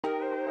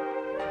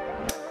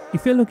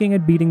If you're looking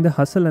at beating the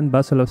hustle and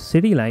bustle of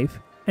city life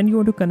and you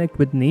want to connect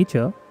with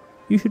nature,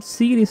 you should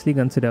seriously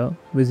consider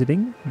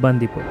visiting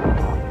Bandipur.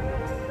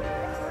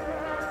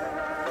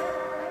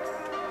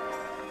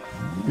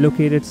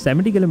 Located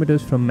 70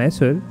 kilometers from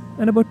Mysore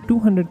and about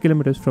 200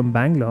 kilometers from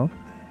Bangalore,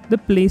 the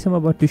place I'm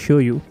about to show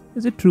you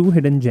is a true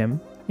hidden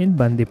gem in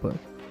Bandipur.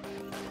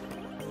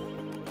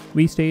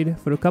 We stayed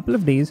for a couple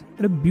of days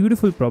at a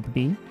beautiful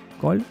property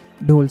called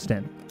DHOLE'S,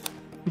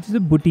 which is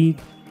a boutique,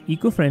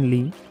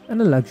 eco-friendly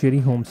and a luxury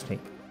homestay.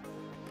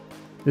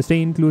 The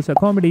stay includes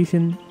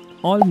accommodation,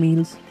 all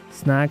meals,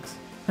 snacks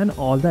and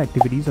all the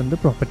activities on the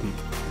property.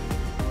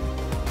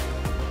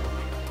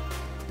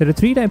 There are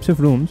 3 types of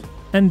rooms,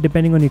 and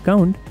depending on your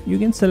count, you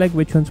can select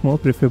which one's more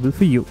preferable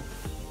for you.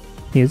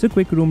 Here's a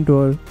quick room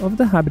tour of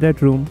the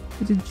Habitat room,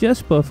 which is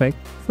just perfect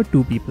for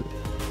 2 people.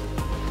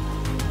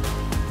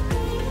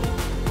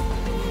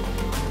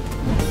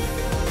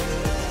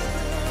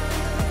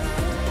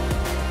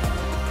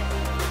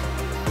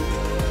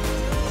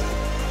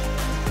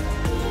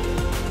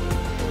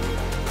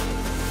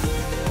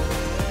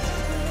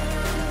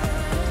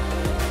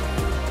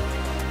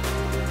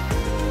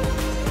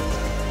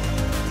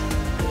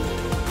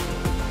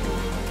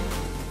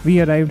 We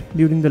arrived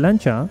during the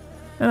lunch hour,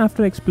 and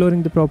after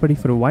exploring the property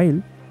for a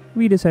while,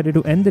 we decided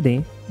to end the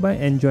day by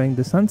enjoying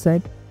the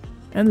sunset,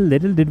 and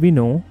little did we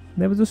know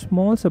there was a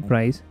small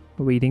surprise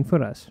waiting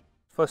for us.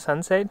 For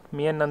sunset,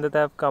 me and Nandita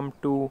have come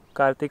to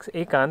Karthik's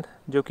Ekant,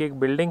 जो कि एक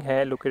building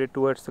है located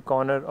towards the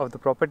corner of the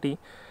property.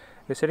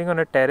 We're sitting on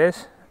a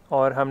terrace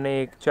और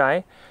हमने एक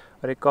चाय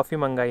और एक coffee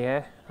मंगाई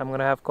है. I'm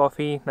gonna have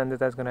coffee,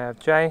 Nandita is gonna have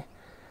chai,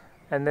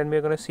 and then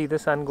we're gonna see the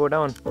sun go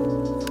down.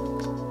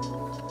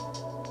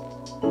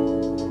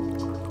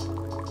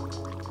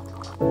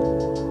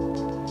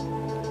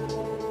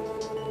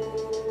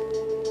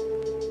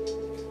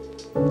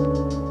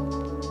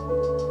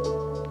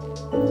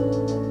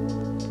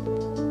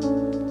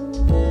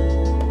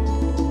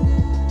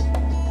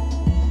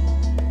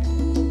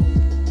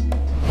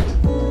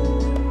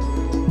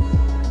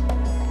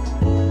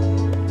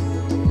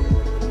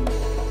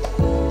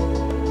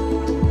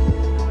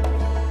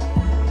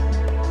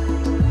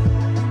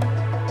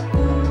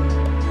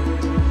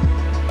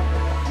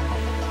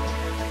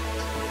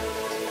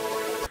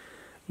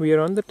 We are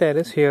on the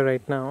terrace here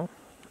right now,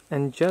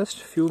 and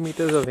just few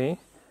meters away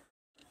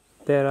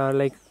there are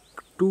like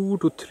 2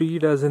 to 3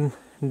 dozen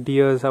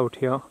deers out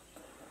here.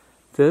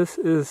 This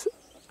is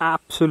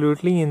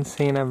absolutely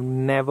insane. I've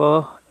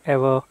never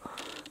ever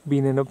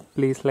been in a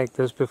place like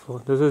this before.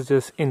 This is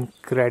just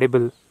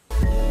incredible.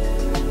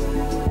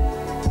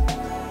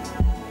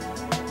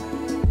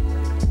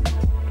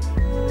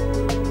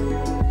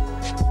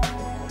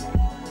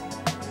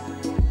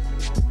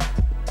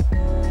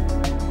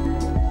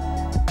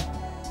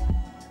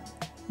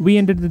 We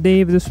ended the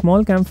day with a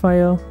small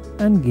campfire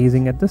and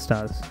gazing at the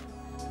stars.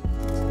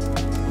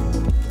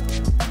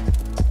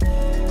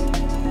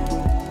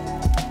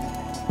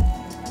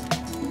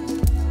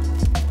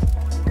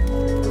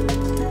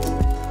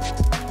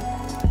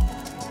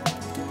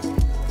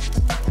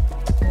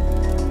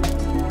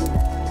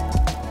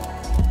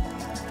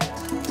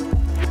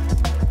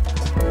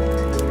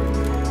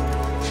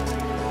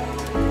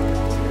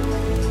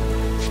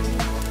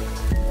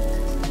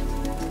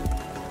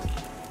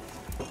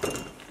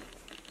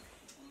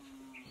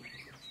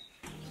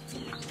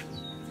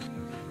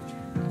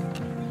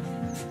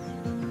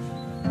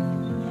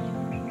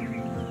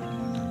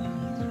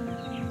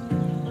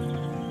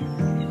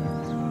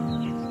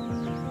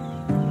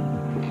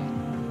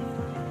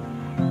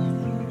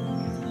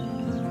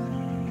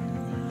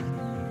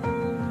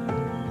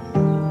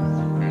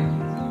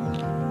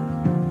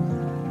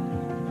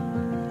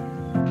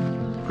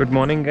 Good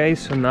morning guys.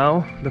 So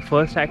now the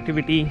first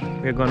activity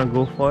we're gonna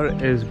go for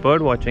is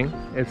bird watching.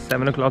 It's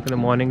 7 o'clock in the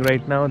morning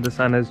right now. The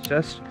sun is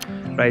just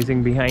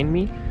rising behind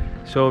me.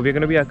 So we're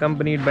gonna be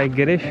accompanied by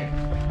Girish,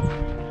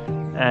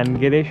 and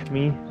Girish,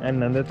 me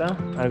and Nandita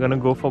are gonna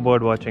go for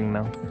bird watching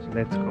now. So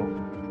let's go.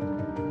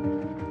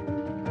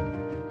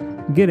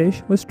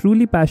 Girish was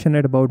truly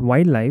passionate about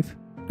wildlife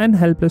and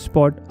helped us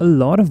spot a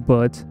lot of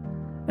birds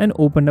and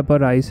opened up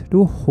our eyes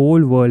to a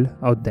whole world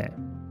out there.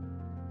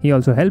 He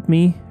also helped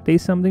me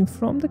taste something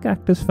from the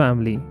cactus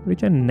family,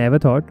 which I never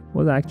thought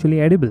was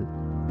actually edible.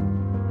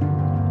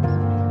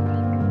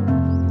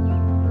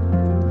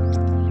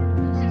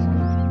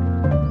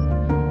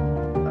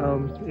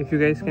 If you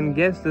guys can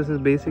guess, this is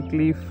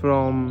basically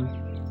from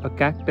a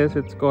cactus.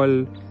 It's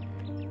called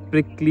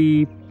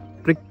prickly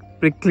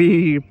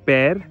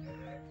pear,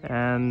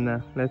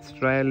 and let's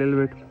try a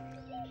little bit.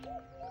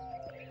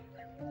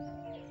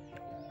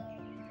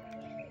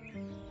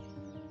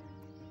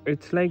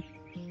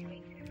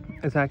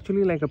 It's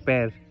actually like a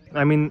pear.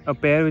 I mean, a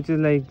pear which is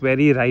like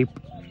very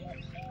ripe.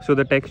 So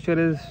the texture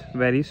is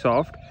very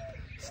soft,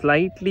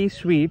 slightly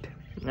sweet,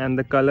 and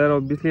the color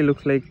obviously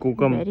looks like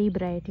kokum. Very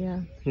bright,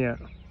 yeah. Yeah,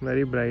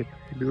 very bright.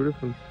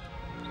 Beautiful.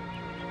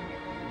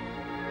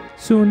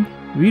 Soon,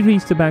 we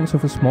reached the banks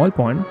of a small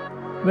pond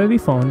where we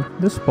found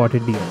the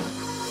spotted deer.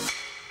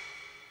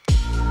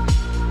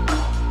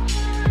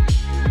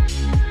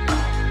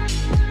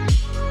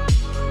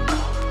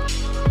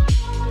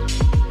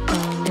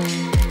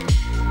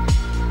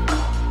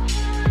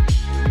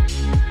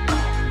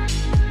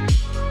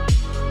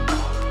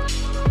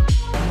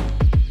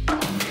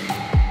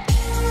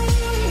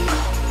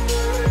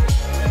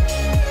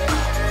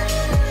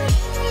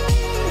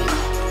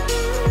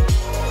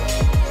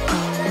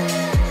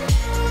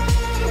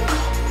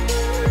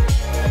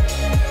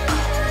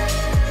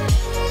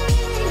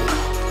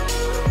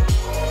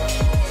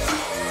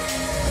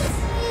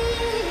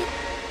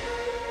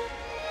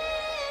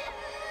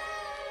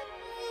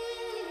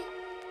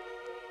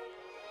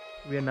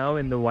 We're now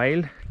in the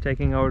wild,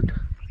 checking out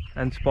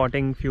and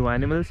spotting few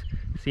animals.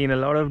 Seen a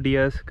lot of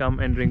deers come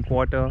and drink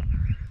water.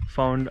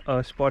 Found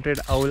a spotted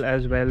owl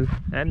as well,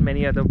 and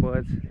many other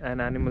birds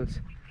and animals.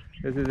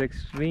 This is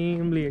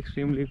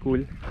extremely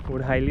cool.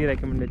 Would highly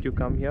recommend that you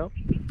come here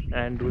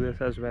and do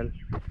this as well.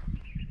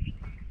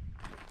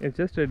 It's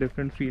just a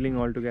different feeling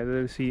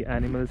altogether to see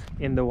animals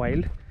in the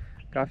wild.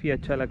 काफी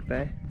अच्छा लगता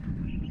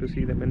है to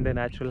see them in their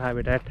natural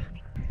habitat.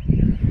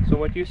 So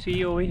what you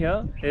see over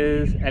here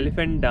is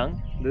elephant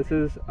dung. This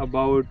is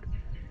about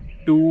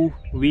 2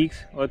 weeks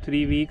or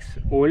 3 weeks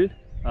old,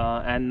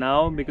 and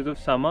now because of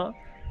summer,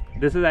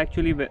 this is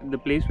actually the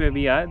place where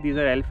we are. These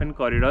are elephant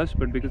corridors,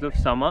 but because of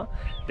summer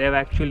they have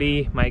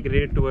actually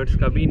migrated towards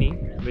Kabini,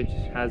 which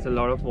has a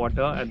lot of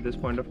water at this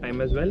point of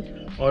time as well,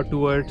 or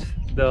towards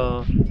the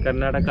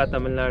Karnataka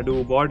Tamil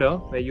Nadu border,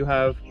 where you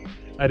have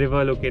a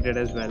river located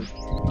as well.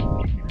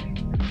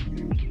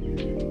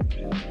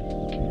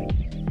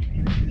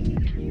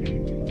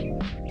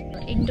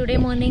 In today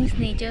morning's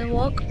nature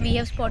walk, we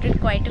have spotted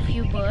quite a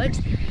few birds,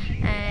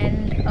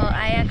 and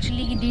I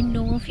actually didn't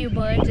know a few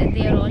birds, and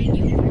they are all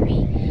new to me.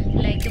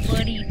 Like the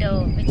bird eater,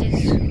 which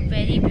is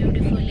very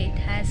beautiful. It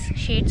has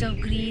shades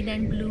of green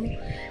and blue,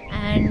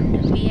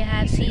 and we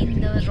have seen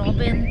the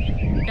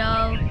robin,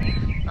 dove,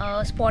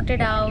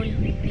 spotted owl.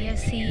 We have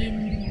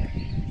seen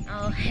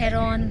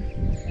heron,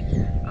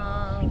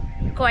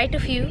 quite a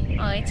few.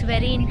 It's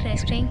very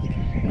interesting.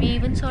 We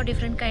even saw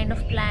different kind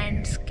of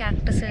plants,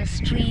 cactuses,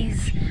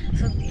 trees.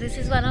 So this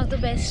is one of the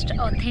best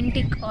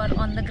authentic or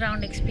on the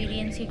ground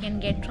experience you can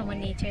get from a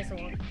nature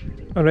walk.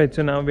 Alright,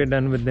 so now we're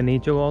done with the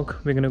nature walk.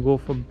 We're gonna go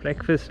for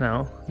breakfast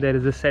now. There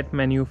is a set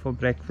menu for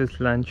breakfast,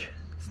 lunch,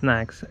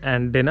 snacks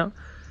and dinner.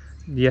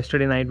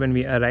 Yesterday night when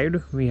we arrived,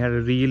 we had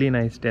a really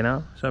nice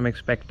dinner, so I'm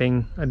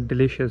expecting a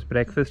delicious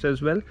breakfast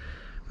as well.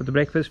 For the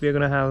breakfast, we're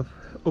gonna have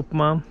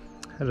upma,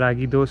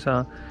 ragi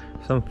dosa,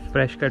 some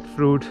fresh cut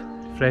fruits,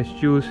 fresh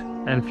juice,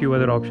 and few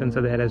other options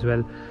are there as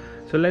well.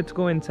 So let's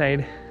go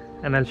inside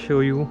and I'll show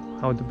you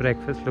how the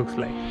breakfast looks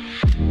like.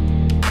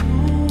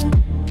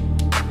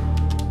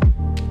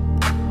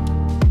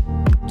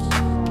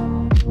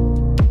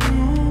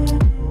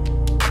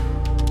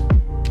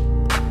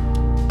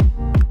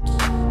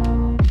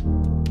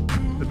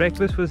 The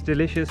breakfast was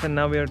delicious, and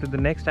now we are to the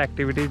next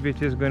activity,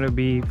 which is going to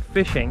be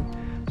fishing.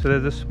 So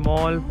there's a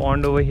small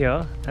pond over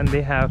here and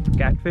they have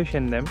catfish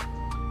in them.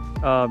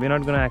 We're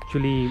not going to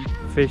actually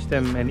fish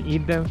them and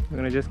eat them. We're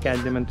going to just catch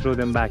them and throw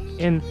them back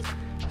in.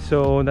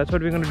 So that's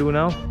what we're going to do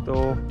now.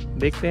 So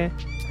dekhte hain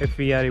if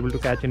we are able to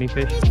catch any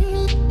fish.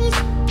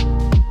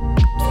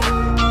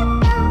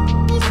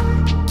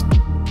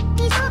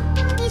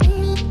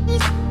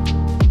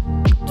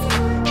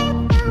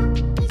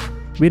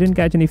 We didn't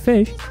catch any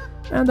fish,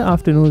 and the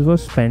afternoon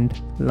was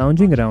spent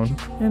lounging around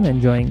and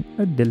enjoying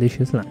a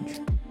delicious lunch.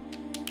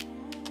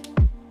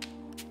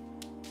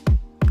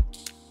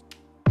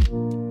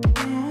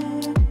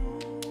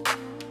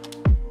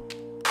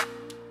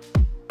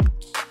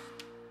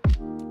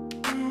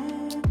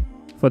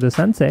 For the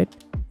sunset,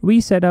 we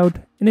set out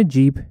in a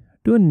jeep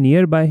to a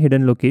nearby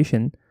hidden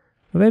location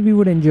where we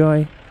would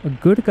enjoy a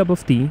good cup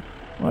of tea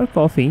or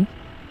coffee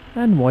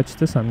and watch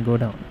the sun go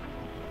down.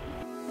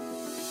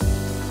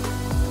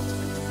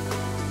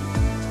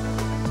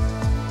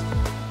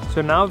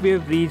 So now we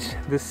have reached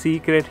the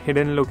secret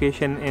hidden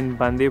location in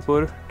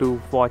Bandipur to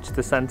watch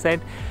the sunset.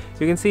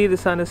 You can see the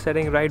sun is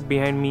setting right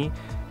behind me.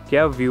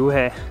 क्या view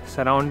है,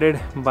 surrounded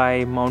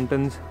by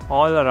mountains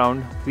all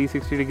around.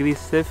 360 degrees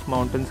सिर्फ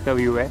mountains का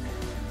view है.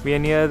 We are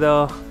near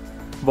the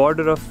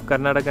border of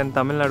Karnataka and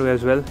Tamil Nadu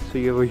as well, so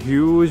you have a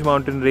huge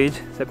mountain range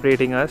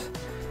separating us.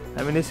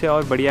 I mean, इससे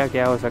और बढ़िया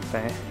क्या हो सकता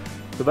है.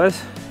 तो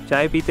बस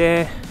चाय पीते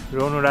हैं,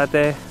 ड्रोन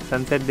उड़ाते हैं,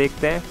 सनसेट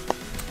देखते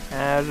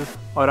हैं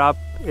और आप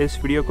इस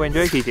वीडियो को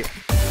एंजॉय कीजिए.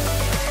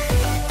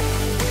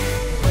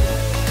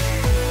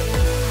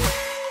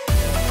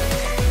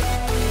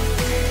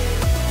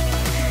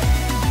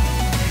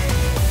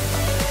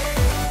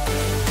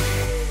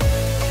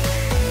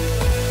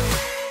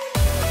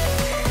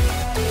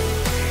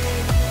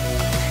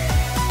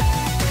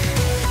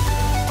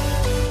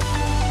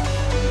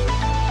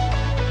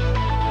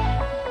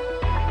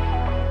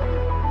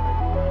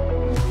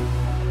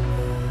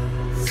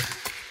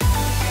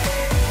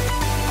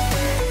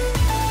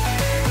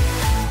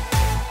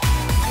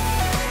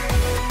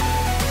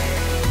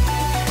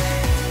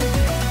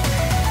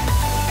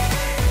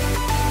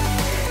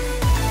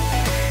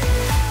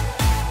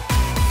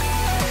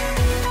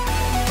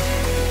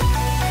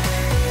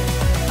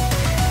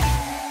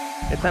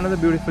 It's another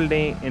beautiful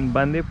day in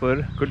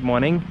Bandipur. Good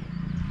morning,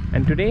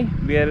 and today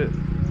we are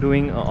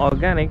doing an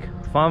organic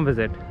farm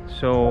visit.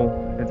 So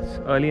it's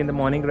early in the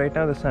morning right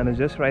now, the sun is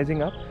just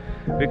rising up.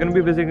 We're going to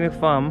be visiting a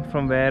farm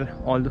from where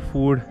all the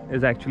food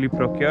is actually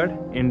procured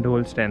in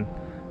DHOLE'S 10.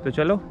 So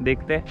chalo,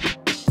 dekhte hain.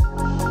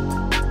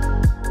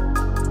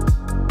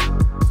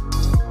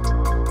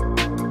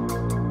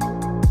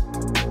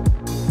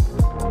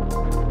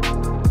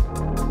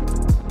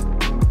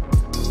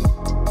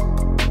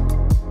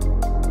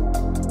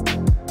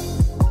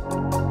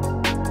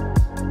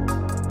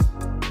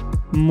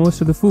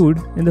 Most of the food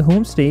in the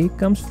homestay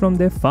comes from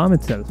their farm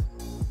itself,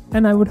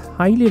 and I would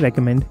highly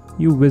recommend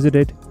you visit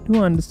it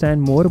to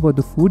understand more about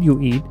the food you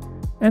eat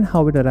and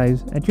how it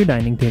arrives at your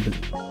dining table.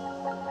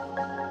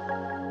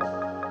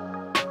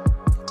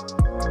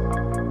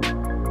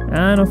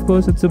 And of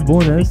course, it's a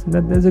bonus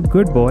that there's a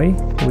good boy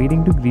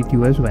waiting to greet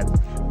you as well.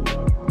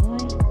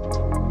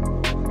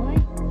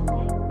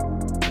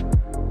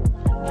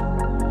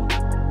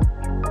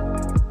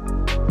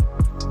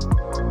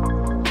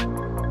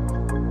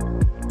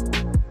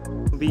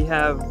 We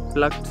have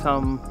plucked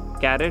some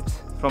carrots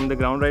from the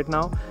ground right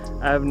now.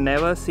 I've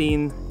never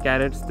seen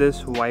carrots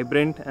this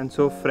vibrant and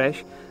so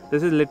fresh.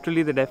 This is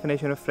literally the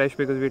definition of fresh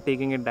because we're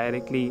taking it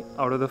directly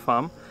out of the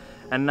farm.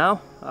 And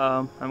now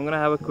I'm gonna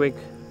have a quick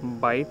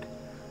bite.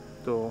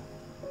 So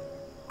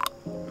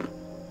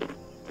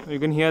you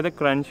can hear the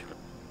crunch.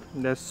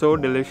 They're so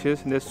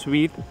delicious, they're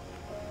sweet,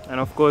 and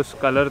of course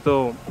color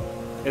though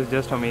is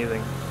just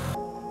amazing.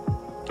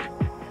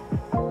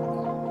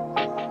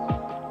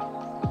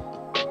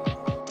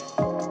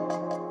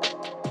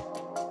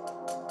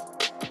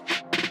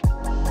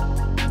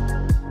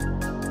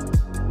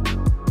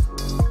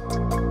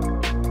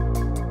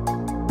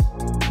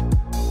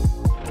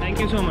 Thank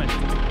you so much.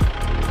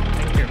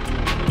 Thank you.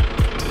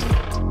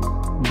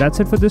 That's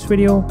it for this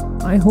video.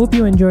 I hope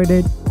you enjoyed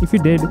it. If you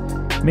did,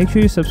 make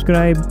sure you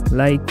subscribe,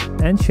 like,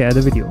 and share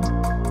the video.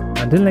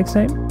 Until next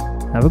time,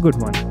 have a good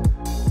one.